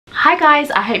Hi guys,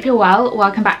 I hope you're well.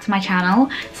 Welcome back to my channel.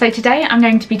 So today I'm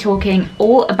going to be talking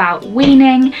all about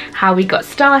weaning, how we got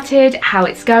started, how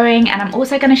it's going, and I'm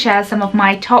also going to share some of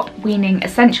my top weaning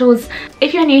essentials.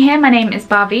 If you're new here, my name is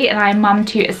Barbie and I'm mum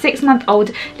to a 6-month-old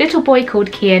little boy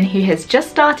called Kian who has just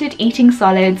started eating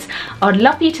solids. I would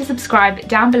love for you to subscribe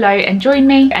down below and join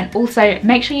me, and also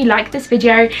make sure you like this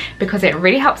video because it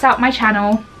really helps out my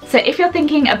channel. So if you're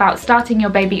thinking about starting your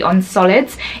baby on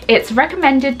solids, it's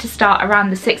recommended to start around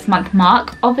the 6-month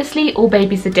mark. Obviously all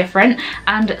babies are different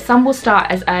and some will start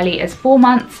as early as 4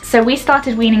 months. So we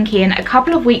started weaning Kian a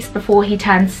couple of weeks before he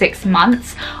turned 6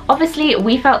 months. Obviously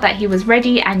we felt that he was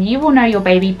ready, and you will know your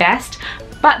baby best.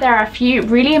 But there are a few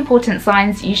really important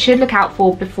signs you should look out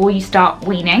for before you start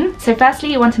weaning. So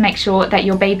firstly, you want to make sure that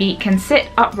your baby can sit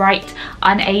upright,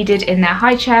 unaided in their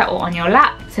high chair or on your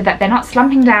lap, so that they're not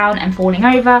slumping down and falling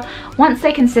over. Once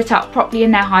they can sit up properly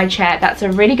in their high chair, that's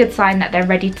a really good sign that they're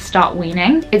ready to start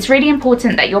weaning. It's really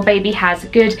important that your baby has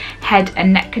good head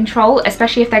and neck control,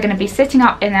 especially if they're going to be sitting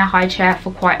up in their high chair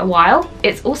for quite a while.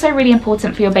 It's also really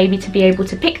important for your baby to be able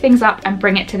to pick things up and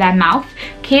bring it to their mouth.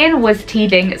 Kian was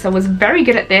teething, so was very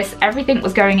good at this. Everything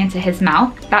was going into his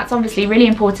mouth. That's obviously really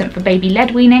important for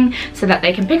baby-led weaning, so that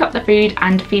they can pick up the food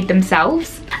and feed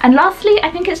themselves. And lastly,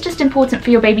 I think it's just important for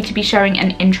your baby to be showing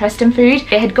an interest in food.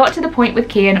 It had got to the point with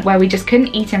Kian where we just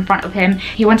couldn't eat in front of him.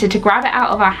 He wanted to grab it out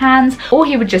of our hands, or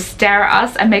he would just stare at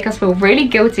us and make us feel really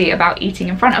guilty about eating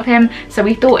in front of him. So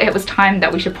we thought it was time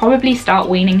that we should probably start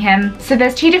weaning him. So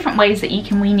there's 2 different ways that you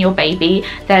can wean your baby.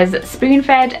 There's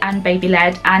spoon-fed and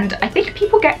baby-led, and I think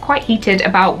people get quite heated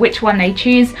about which one they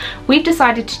choose. We've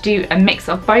decided to do a mix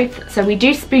of both. So we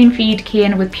do spoon-feed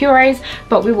Kian with purees,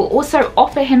 but we will also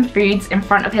offer him foods in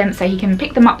front of him so he can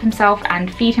pick them up himself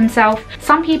and feed himself.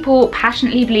 Some people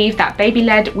passionately believe that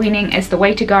baby-led weaning is the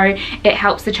way to go. It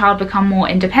helps the child become more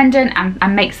independent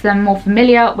and makes them more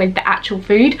familiar with the actual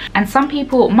food. And some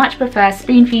people much prefer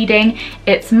spoon feeding.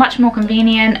 It's much more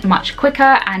convenient, much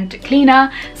quicker and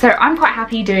cleaner. So I'm quite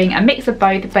happy doing a mix of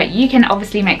both, but you can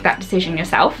obviously make that decision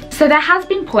yourself. So there has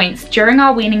been points during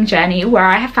our weaning journey where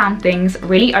I have found things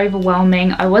really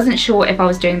overwhelming. I wasn't sure if I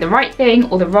was doing the right thing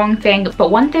or the wrong thing,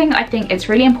 but one thing I think it's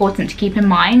really important to keep in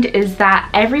mind is that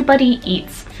everybody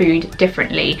eats food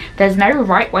differently. There's no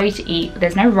right way to eat,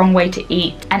 there's no wrong way to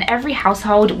eat, and every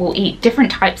household will eat different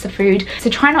types of food.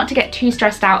 So try not to get too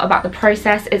stressed out about the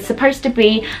process. It's supposed to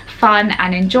be fun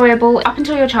and enjoyable. Up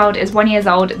until your child is 1 year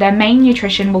old, their main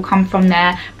nutrition will come from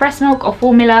their breast milk or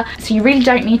formula, so you really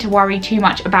don't need to worry too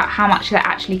much about how much they're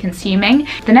actually consuming.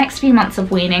 The next few months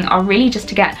of weaning are really just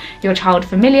to get your child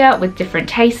familiar with different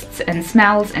tastes and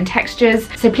smells and textures,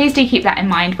 so please do keep that in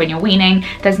mind when you're weaning.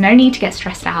 There's no need to get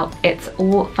stressed out. It's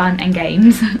all fun and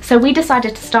games. So we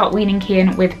decided to start weaning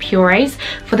Kian with purees.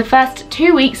 For the first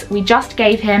 2 weeks we just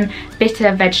gave him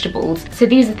bitter vegetables. So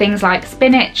these are things like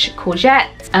spinach, courgette,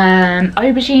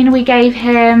 aubergine we gave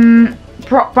him,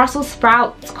 Brussels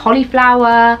sprouts,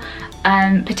 cauliflower,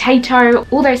 potato,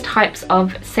 all those types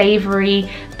of savoury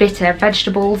bitter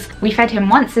vegetables. We fed him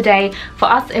once a day. For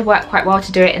us it worked quite well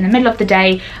to do it in the middle of the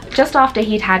day. Just after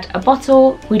he'd had a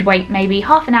bottle, we'd wait maybe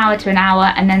half an hour to an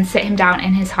hour and then sit him down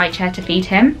in his high chair to feed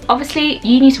him. Obviously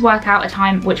you need to work out a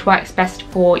time which works best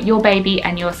for your baby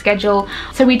and your schedule.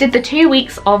 So we did the 2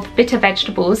 weeks of bitter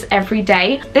vegetables every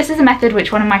day. This is a method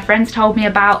which one of my friends told me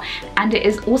about, and it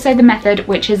is also the method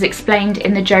which is explained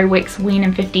in the Joe Wicks Wean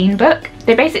in 15 book.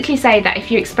 They basically say that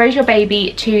if you expose your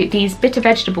baby to these bitter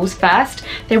vegetables first,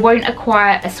 they won't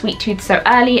acquire a sweet tooth so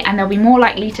early, and they'll be more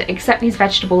likely to accept these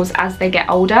vegetables as they get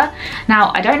older.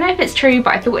 Now I don't know if it's true,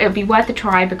 but I thought it would be worth a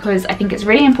try because I think it's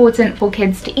really important for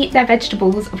kids to eat their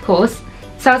vegetables, of course.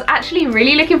 So I was actually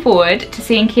really looking forward to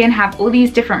seeing Kian have all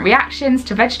these different reactions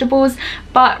to vegetables,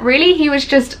 but really he was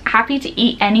just happy to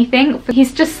eat anything.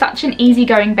 He's just such an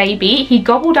easygoing baby. He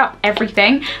gobbled up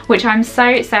everything, which I'm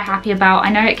so happy about. I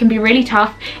know it can be really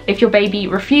tough if your baby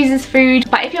refuses food,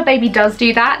 but if your baby does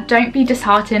do that, don't be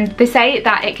disheartened. They say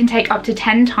that it can take up to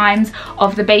 10 times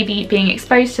of the baby being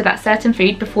exposed to that certain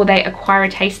food before they acquire a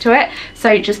taste to it.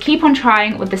 So just keep on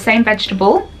trying with the same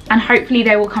vegetable, and hopefully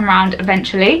they will come around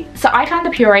eventually. So I found the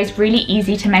purees really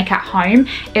easy to make at home.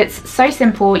 It's so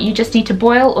simple. You just need to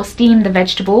boil or steam the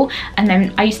vegetable, and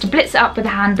then I used to blitz it up with a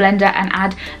hand blender and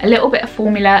add a little bit of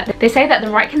formula. They say that the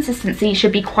right consistency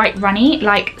should be quite runny,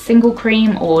 like single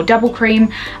cream or double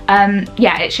cream.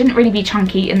 Yeah, it shouldn't really be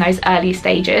chunky in those early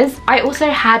stages. I also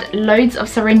had loads of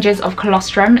syringes of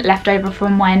colostrum left over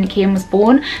from when Kian was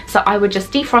born, so I would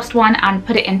just defrost one and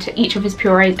put it into each of his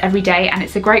purees every day, and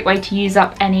it's a great way to use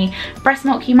up any any breast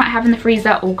milk you might have in the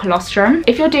freezer or colostrum.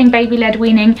 If you're doing baby-led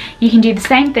weaning, you can do the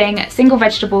same thing, single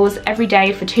vegetables every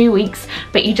day for 2 weeks,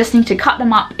 but you just need to cut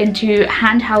them up into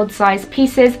handheld sized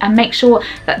pieces and make sure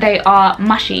that they are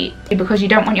mushy, because you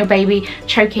don't want your baby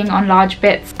choking on large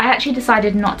bits. I actually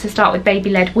decided not to start with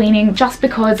baby-led weaning just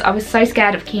because I was so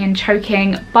scared of Kian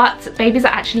choking, but babies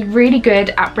are actually really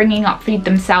good at bringing up food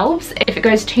themselves. If it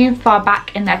goes too far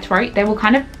back in their throat, they will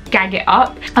kind of gag it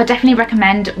up. I'll definitely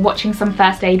recommend watching some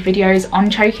first aid videos on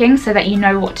choking so that you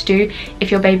know what to do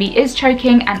if your baby is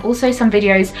choking, and also some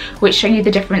videos which show you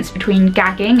the difference between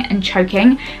gagging and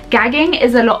choking. Gagging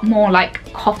is a lot more like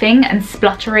coughing and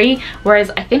spluttery, whereas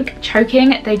I think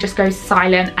choking, they just go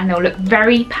silent and they'll look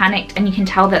very panicked and you can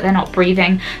tell that they're not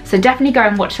breathing. So definitely go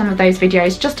and watch some of those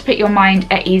videos just to put your mind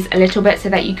at ease a little bit so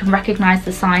that you can recognize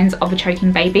the signs of a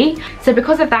choking baby. So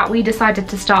because of that, we decided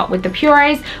to start with the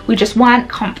purees. We just weren't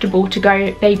comfortable to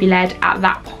go baby-led at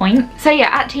that point. So yeah,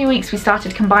 at 2 weeks we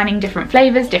started combining different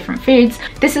flavors, different foods.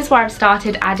 This is where I've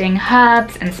started adding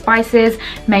herbs and spices,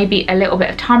 maybe a little bit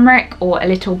of turmeric or a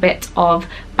little bit of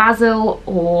basil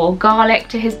or garlic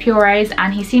to his purees,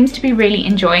 and he seems to be really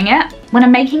enjoying it. When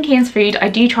I'm making Kian's food, I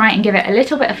do try and give it a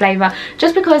little bit of flavour,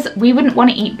 just because we wouldn't want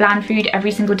to eat bland food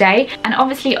every single day. And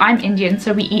obviously I'm Indian,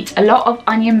 so we eat a lot of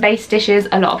onion based dishes,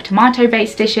 a lot of tomato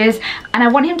based dishes, and I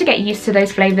want him to get used to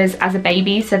those flavours as a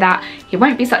baby so that it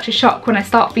won't be such a shock when I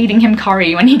start feeding him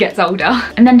curry when he gets older.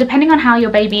 And then depending on how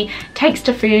your baby takes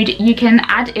to food, you can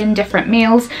add in different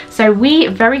meals. So we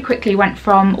very quickly went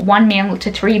from 1 meal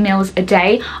to 3 meals a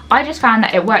day. I just found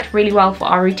that it worked really well for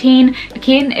our routine.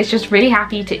 Kian is just really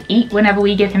happy to eat whenever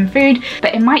we give him food,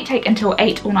 but it might take until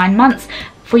 8 or 9 months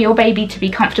for your baby to be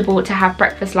comfortable to have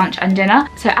breakfast, lunch and dinner.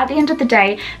 So at the end of the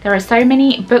day, there are so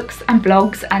many books and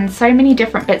blogs and so many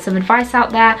different bits of advice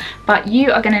out there, but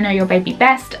you are going to know your baby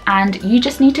best, and you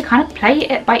just need to kind of play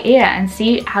it by ear and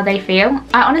see how they feel.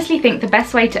 I honestly think the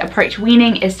best way to approach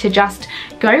weaning is to just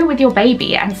go with your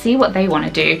baby and see what they want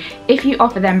to do. If you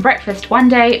offer them breakfast one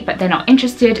day but they're not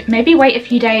interested, maybe wait a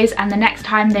few days and the next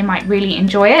time they might really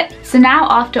enjoy it. So now,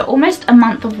 after almost a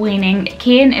month of weaning,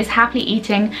 Kian is happily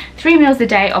eating 3 meals a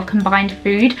day of combined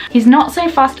food. He's not so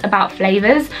fussed about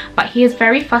flavours, but he is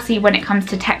very fussy when it comes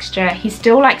to texture. He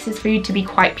still likes his food to be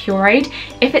quite pureed.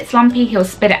 If it's lumpy, he'll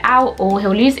spit it out or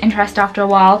he'll lose interest after a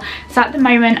while. So at the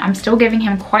moment, I'm still giving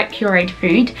him quite pureed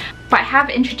food, but I have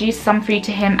introduced some food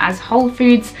to him as whole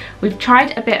foods. We've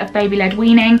tried a bit of baby-led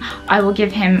weaning. I will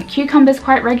give him cucumbers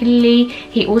quite regularly.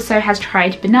 He also has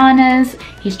tried bananas.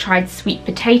 He's tried sweet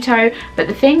potato. But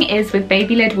the thing is, with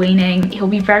baby-led weaning, he'll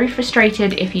be very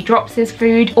frustrated if he drops his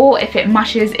food or if it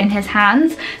mushes in his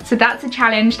hands. So that's a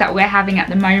challenge that we're having at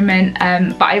the moment,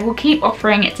 but I will keep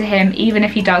offering it to him even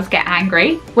if he does get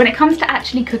angry. When it comes to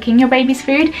actually cooking your baby's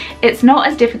food, it's not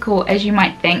as difficult as you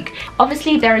might think.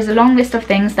 Obviously, there is a long list of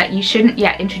things that you shouldn't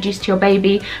yet introduce to your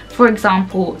baby. For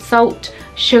example, salt,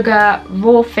 sugar,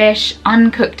 raw fish,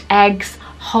 uncooked eggs,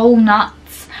 whole nuts.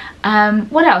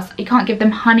 What else? You can't give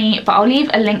them honey, but I'll leave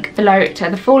a link below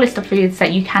to the full list of foods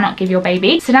that you cannot give your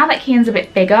baby. So now that Kian's a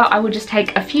bit bigger, I will just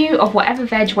take a few of whatever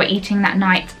veg we're eating that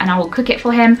night and I will cook it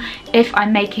for him. If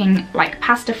I'm making like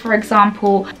pasta, for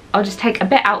example, I'll just take a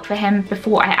bit out for him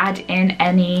before I add in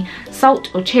any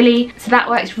salt or chili. So that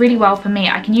works really well for me.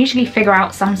 I can usually figure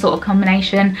out some sort of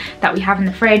combination that we have in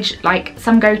the fridge. Like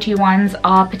some go-to ones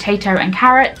are potato and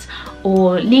carrot,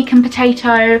 or leek and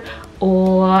potato,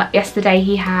 or yesterday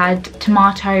he had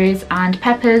tomatoes and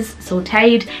peppers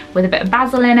sauteed with a bit of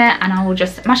basil in it, and I will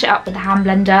just mash it up with the hand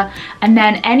blender, and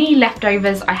then any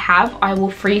leftovers I have, I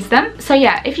will freeze them. So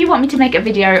yeah, if you want me to make a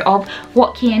video of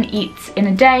what Kian eats in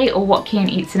a day or what Kian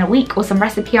eats in a week, or some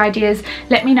recipe ideas,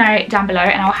 let me know down below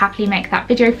and I'll happily make that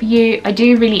video for you. I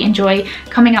do really enjoy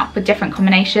coming up with different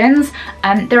combinations.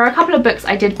 There are a couple of books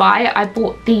I did buy. I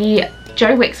bought the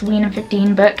Joe Wick's Wean and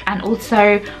 15 book and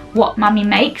also What Mummy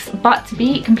Makes, but to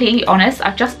be completely honest,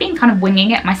 I've just been kind of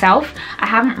winging it myself. I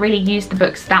haven't really used the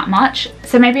books that much,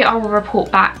 so maybe I will report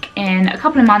back in a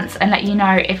couple of months and let you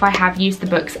know if I have used the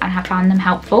books and have found them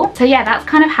helpful. So yeah, that's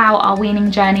kind of how our weaning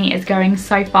journey is going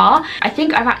so far. I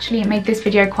think I've actually made this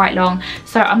video quite long,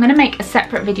 so I'm going to make a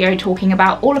separate video talking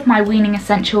about all of my weaning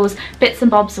essentials, bits and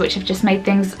bobs which have just made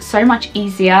things so much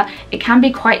easier. It can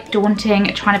be quite daunting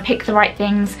trying to pick the right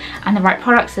things and the right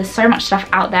products. There's so much stuff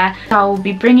out there, so I'll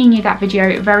be bringing bringing you that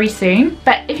video very soon.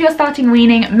 But if you're starting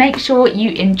weaning, make sure you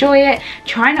enjoy it.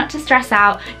 Try not to stress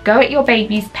out. Go at your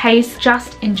baby's pace.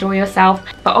 Just enjoy yourself.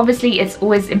 But obviously it's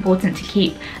always important to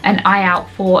keep an eye out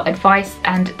for advice,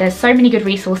 and there's so many good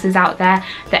resources out there.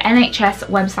 The NHS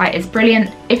website is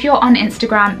brilliant. If you're on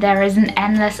Instagram, there is an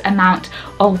endless amount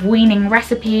of weaning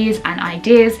recipes and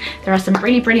ideas. There are some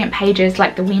really brilliant pages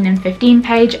like the Weaning 15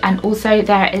 page, and also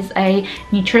there is a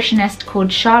nutritionist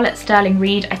called Charlotte Sterling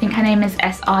Reed. I think her name is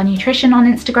SR Nutrition on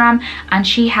Instagram, and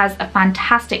she has a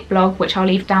fantastic blog which I'll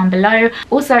leave down below.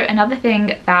 Also, another thing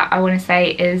that I want to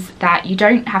say is that you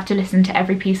don't have to listen to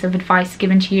every piece of advice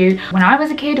given to you. When I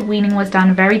was a kid, weaning was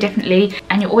done very differently,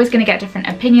 and you're always going to get different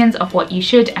opinions of what you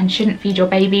should and shouldn't feed your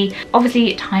baby.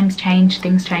 Obviously times change,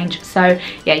 things change, so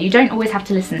yeah, you don't always have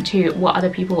to listen to what other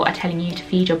people are telling you to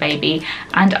feed your baby.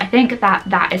 And I think that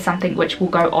that is something which will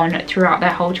go on throughout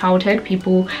their whole childhood,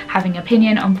 people having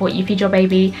opinion on what you feed your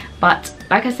baby. But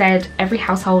like I said, every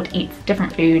household eats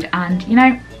different food, and you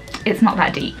know, it's not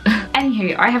that deep.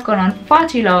 Anywho, I have gone on for far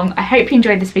too long. I hope you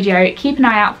enjoyed this video. Keep an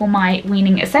eye out for my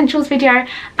weaning essentials video,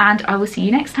 and I will see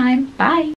you next time. Bye.